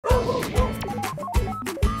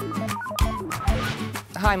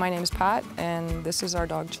Hi, my name is Pat, and this is our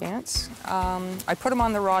dog Chance. I put him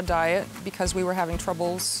on the raw diet because we were having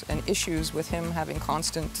troubles and issues with him having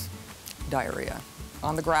constant diarrhea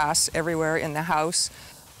on the grass, everywhere in the house.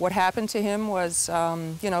 What happened to him was,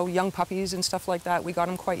 young puppies and stuff like that. We got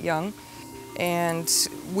him quite young, and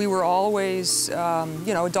we were always,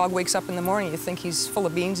 a dog wakes up in the morning, you think he's full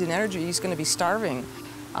of beans and energy, he's going to be starving.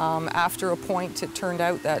 After a point, it turned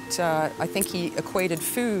out that I think he equated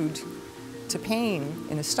food to pain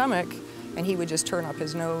in his stomach, and he would just turn up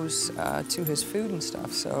his nose to his food and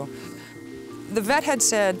stuff. So the vet had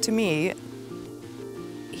said to me,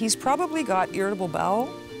 he's probably got irritable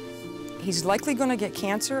bowel, he's likely going to get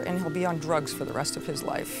cancer, and he'll be on drugs for the rest of his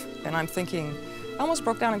life. And I'm thinking, I almost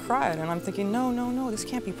broke down and cried, and I'm thinking, no, this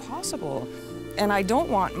can't be possible. And I don't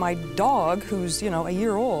want my dog, who's, a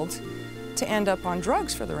year old, to end up on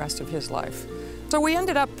drugs for the rest of his life. So we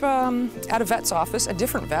ended up at a vet's office, a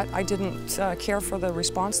different vet. I didn't care for the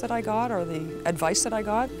response that I got or the advice that I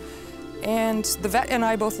got. And the vet and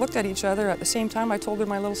I both looked at each other at the same time. I told her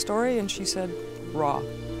my little story, and she said, raw.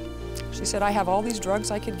 She said, I have all these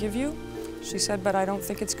drugs I could give you. She said, but I don't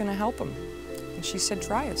think it's gonna help him. And she said,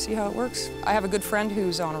 try it, see how it works. I have a good friend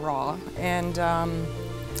who's on raw, and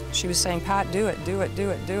she was saying, Pat, do it, do it, do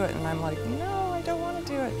it, do it. And I'm like, no, I don't wanna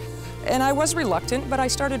do it. And I was reluctant, but I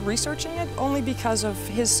started researching it only because of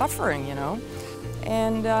his suffering,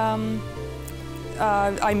 And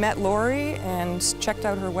I met Lori and checked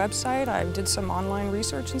out her website. I did some online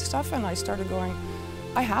research and stuff, and I started going,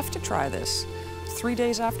 I have to try this. 3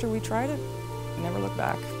 days after we tried it, never looked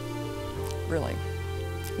back, really.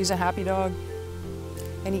 He's a happy dog,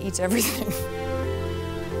 and he eats everything.